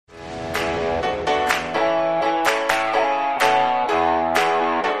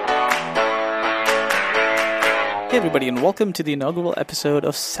Hey everybody, and welcome to the inaugural episode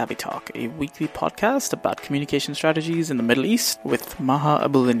of Savvy Talk, a weekly podcast about communication strategies in the Middle East with Maha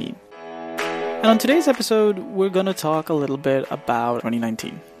Abulanin. And on today's episode, we're going to talk a little bit about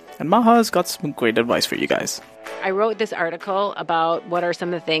 2019. And Maha's got some great advice for you guys. I wrote this article about what are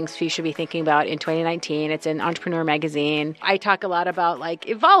some of the things you should be thinking about in 2019. It's in Entrepreneur Magazine. I talk a lot about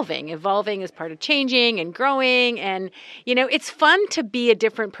evolving. Evolving is part of changing and growing. And, it's fun to be a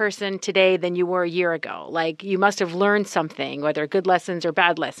different person today than you were a year ago. You must have learned something, whether good lessons or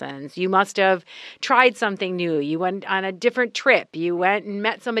bad lessons. You must have tried something new. You went on a different trip. You went and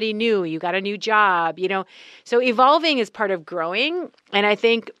met somebody new. You got a new job, So evolving is part of growing. And I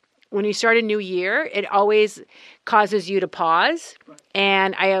think when you start a new year, it always causes you to pause.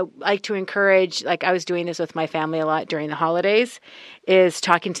 And I like to encourage, I was doing this with my family a lot during the holidays, is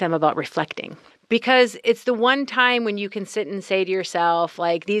talking to them about reflecting. Because it's the one time when you can sit and say to yourself,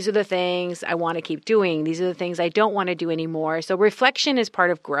 these are the things I want to keep doing. These are the things I don't want to do anymore. So reflection is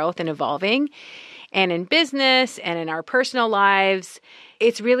part of growth and evolving. And in business and in our personal lives,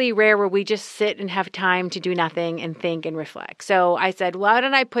 it's really rare where we just sit and have time to do nothing and think and reflect. So I said, why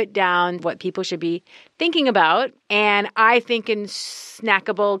don't I put down what people should be thinking about? And I think in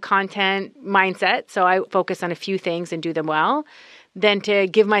snackable content mindset. So I focus on a few things and do them well, than to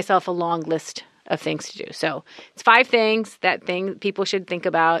give myself a long list of things to do. So it's 5 things that people should think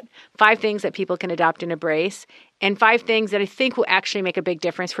about, 5 things that people can adopt and embrace, and 5 things that I think will actually make a big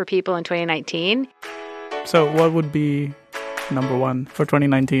difference for people in 2019. So what would be number 1 for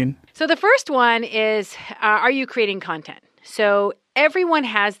 2019? So the first one is, are you creating content? So everyone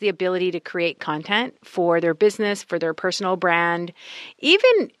has the ability to create content for their business, for their personal brand,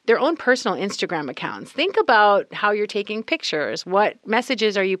 even their own personal Instagram accounts. Think about how you're taking pictures. What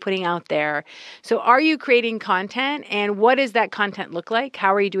messages are you putting out there? So are you creating content, and what does that content look like?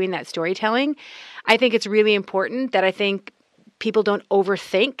 How are you doing that storytelling? I think it's really important that people don't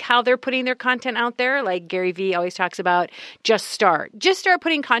overthink how they're putting their content out there. Like Gary Vee always talks about, just start. Just start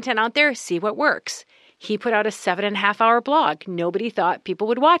putting content out there, see what works. He put out a 7.5-hour blog. Nobody thought people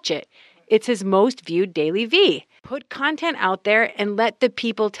would watch it. It's his most viewed daily V. Put content out there and let the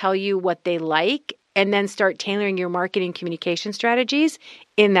people tell you what they like, and then start tailoring your marketing communication strategies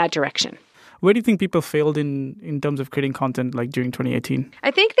in that direction. Where do you think people failed in terms of creating content during 2018?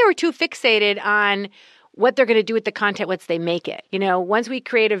 I think they were too fixated on what they're going to do with the content once they make it. Once we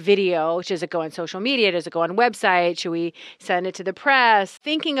create a video, does it go on social media? Does it go on a website? Should we send it to the press?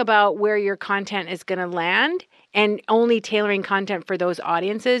 Thinking about where your content is going to land and only tailoring content for those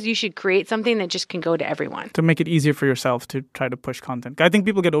audiences, you should create something that just can go to everyone. To make it easier for yourself to try to push content. I think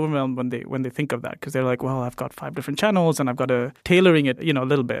people get overwhelmed when they think of that, because they're like, well, I've got 5 different channels and I've got to tailoring it, a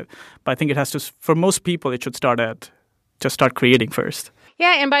little bit. But I think it has to, for most people, it should start creating first.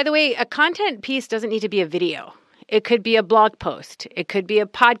 Yeah, and by the way, a content piece doesn't need to be a video. It could be a blog post. It could be a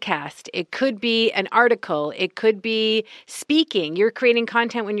podcast. It could be an article. It could be speaking. You're creating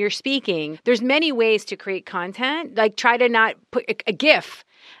content when you're speaking. There's many ways to create content. Try to not put a GIF,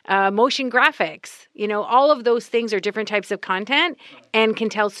 motion graphics. All of those things are different types of content and can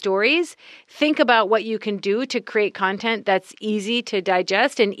tell stories. Think about what you can do to create content that's easy to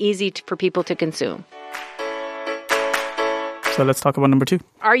digest and easy for people to consume. So let's talk about number 2.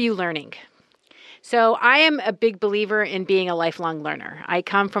 Are you learning? So I am a big believer in being a lifelong learner. I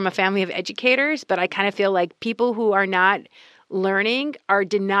come from a family of educators, but I kind of feel like people who are not learning are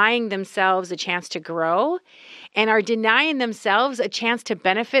denying themselves a chance to grow and are denying themselves a chance to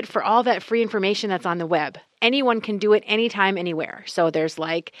benefit for all that free information that's on the web. Anyone can do it anytime, anywhere. So there's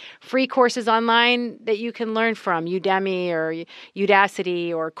free courses online that you can learn from, Udemy or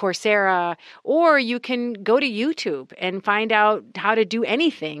Udacity or Coursera, or you can go to YouTube and find out how to do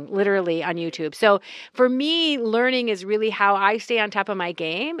anything literally on YouTube. So for me, learning is really how I stay on top of my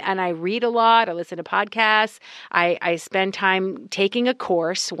game, and I read a lot, I listen to podcasts, I spend time taking a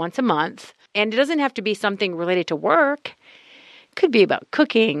course once a month, and it doesn't have to be something related to work. Could be about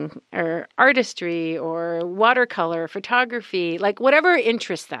cooking or artistry or watercolor, photography, whatever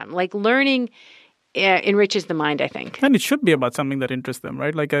interests them. Learning enriches the mind, I think. And it should be about something that interests them,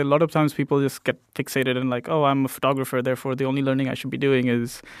 right? A lot of times people just get fixated and I'm a photographer, therefore the only learning I should be doing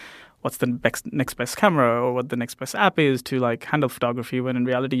is what's the next best camera or what the next best app is to handle photography, when in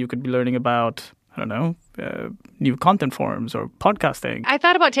reality you could be learning about, new content forms or podcasting. I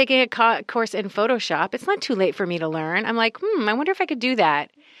thought about taking a course in Photoshop. It's not too late for me to learn. I'm like, I wonder if I could do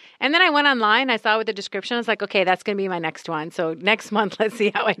that. And then I went online, I saw with the description, I was like, okay, that's going to be my next one. So next month, let's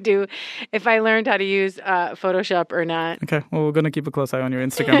see how I do, if I learned how to use Photoshop or not. Okay, well, we're going to keep a close eye on your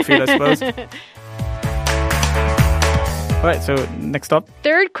Instagram feed, I suppose. All right, so next up.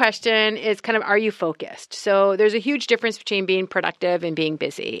 Third question is kind of, are you focused? So there's a huge difference between being productive and being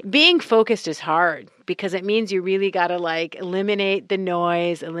busy. Being focused is hard because it means you really got to like eliminate the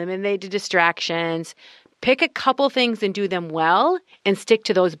noise, eliminate the distractions, pick a couple things and do them well and stick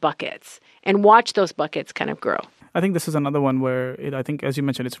to those buckets and watch those buckets kind of grow. I think this is another one where I think, as you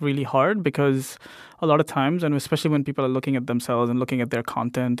mentioned, it's really hard because a lot of times, and especially when people are looking at themselves and looking at their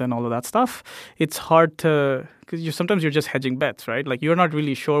content and all of that stuff, it's hard to, because sometimes you're just hedging bets, right? Like you're not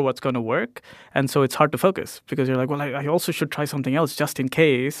really sure what's going to work. And so it's hard to focus because you're like, well, I also should try something else just in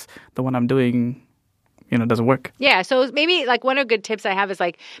case the one I'm doing doesn't work. Yeah. So maybe like one of the good tips I have is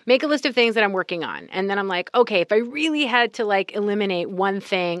like make a list of things that I'm working on. And then I'm like, okay, if I really had to like eliminate one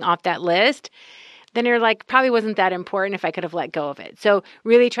thing off that list, then you're like, probably wasn't that important if I could have let go of it. So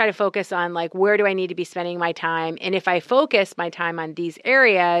really try to focus on like, where do I need to be spending my time? And if I focus my time on these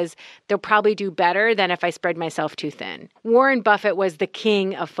areas, they'll probably do better than if I spread myself too thin. Warren Buffett was the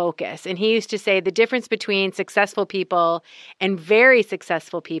king of focus. And he used to say the difference between successful people and very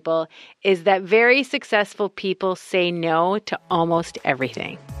successful people is that very successful people say no to almost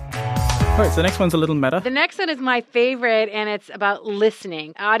everything. All right, so the next one's a little meta. The next one is my favorite, and it's about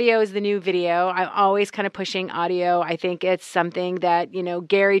listening. Audio is the new video. I'm always kind of pushing audio. I think it's something that,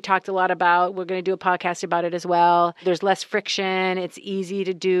 Gary talked a lot about. We're going to do a podcast about it as well. There's less friction. It's easy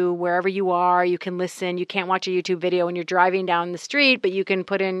to do wherever you are. You can listen. You can't watch a YouTube video when you're driving down the street, but you can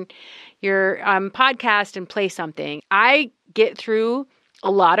put in your podcast and play something. I get through a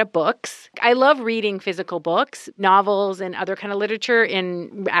lot of books. I love reading physical books, novels, and other kind of literature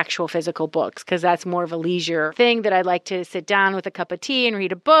in actual physical books because that's more of a leisure thing that I like to sit down with a cup of tea and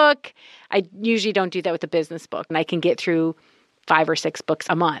read a book. I usually don't do that with a business book, and I can get through 5 or 6 books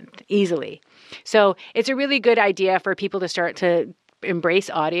a month easily. So it's a really good idea for people to start to embrace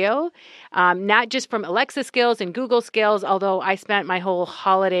audio, not just from Alexa skills and Google skills, although I spent my whole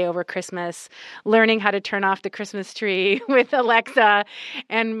holiday over Christmas learning how to turn off the Christmas tree with Alexa,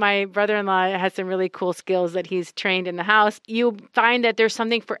 and my brother-in-law has some really cool skills that he's trained in the house. You find that there's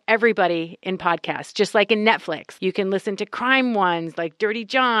something for everybody in podcasts, just like in Netflix. You can listen to crime ones like Dirty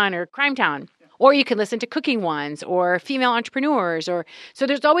John or Crime Town. Or you can listen to cooking ones or female entrepreneurs. So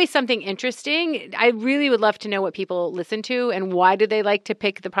there's always something interesting. I really would love to know what people listen to and why do they like to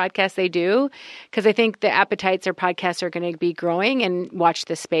pick the podcasts they do. Because I think the appetites or podcasts are going to be growing, and watch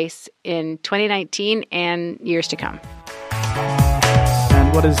this space in 2019 and years to come.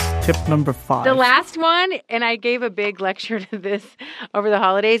 And what is tip number 5? The last one, and I gave a big lecture to this over the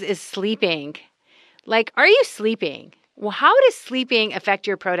holidays, is sleeping. Like, are you sleeping? Well, how does sleeping affect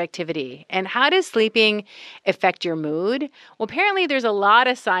your productivity? And how does sleeping affect your mood? Well, apparently there's a lot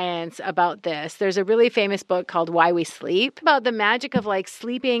of science about this. There's a really famous book called Why We Sleep about the magic of like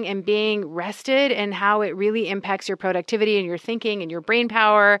sleeping and being rested and how it really impacts your productivity and your thinking and your brain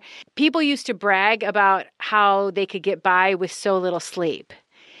power. People used to brag about how they could get by with so little sleep.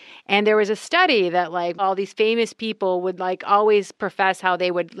 And there was a study that like all these famous people would like always profess how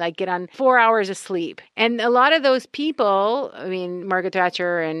they would like get on 4 hours of sleep. And a lot of those people, I mean, Margaret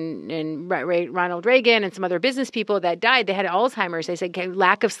Thatcher and Ronald Reagan and some other business people that died, they had Alzheimer's. They said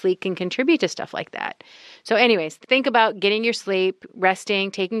lack of sleep can contribute to stuff like that. So anyways, think about getting your sleep, resting,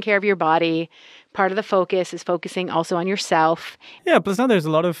 taking care of your body. Part of the focus is focusing also on yourself. Yeah, plus now there's a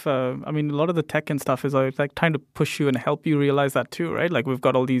lot of, a lot of the tech and stuff is like trying to push you and help you realize that too, right? Like we've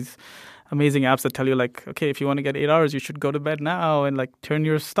got all these amazing apps that tell you like, okay, if you want to get 8 hours, you should go to bed now and like turn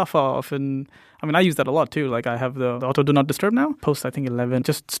your stuff off. And I use that a lot too. Like I have the auto do not disturb now. Post, I think 11,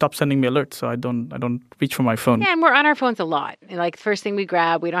 just stop sending me alerts so I don't reach for my phone. Yeah, and we're on our phones a lot. Like first thing we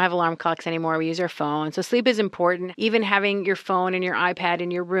grab, we don't have alarm clocks anymore. We use our phone. So sleep is important. Even having your phone and your iPad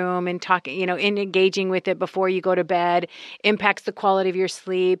in your room and talking, and engaging with it before you go to bed impacts the quality of your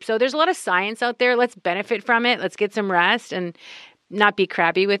sleep. So there's a lot of science out there. Let's benefit from it. Let's get some rest and not be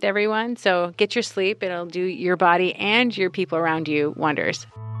crabby with everyone. So get your sleep. It'll do your body and your people around you wonders.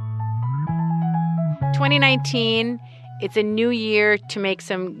 2019, it's a new year to make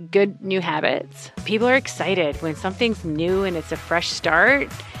some good new habits. People are excited when something's new and it's a fresh start.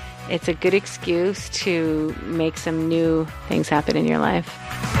 It's a good excuse to make some new things happen in your life.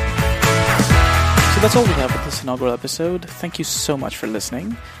 So that's all we have with this inaugural episode. Thank you so much for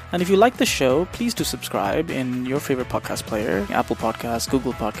listening. And if you like the show, please do subscribe in your favorite podcast player, Apple Podcasts,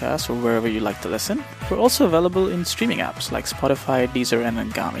 Google Podcasts, or wherever you like to listen. We're also available in streaming apps like Spotify, Deezer, and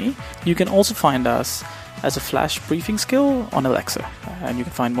Ngami. You can also find us as a flash briefing skill on Alexa. And you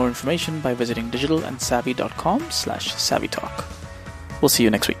can find more information by visiting digitalandsavvy.com/savvytalk. We'll see you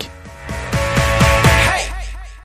next week.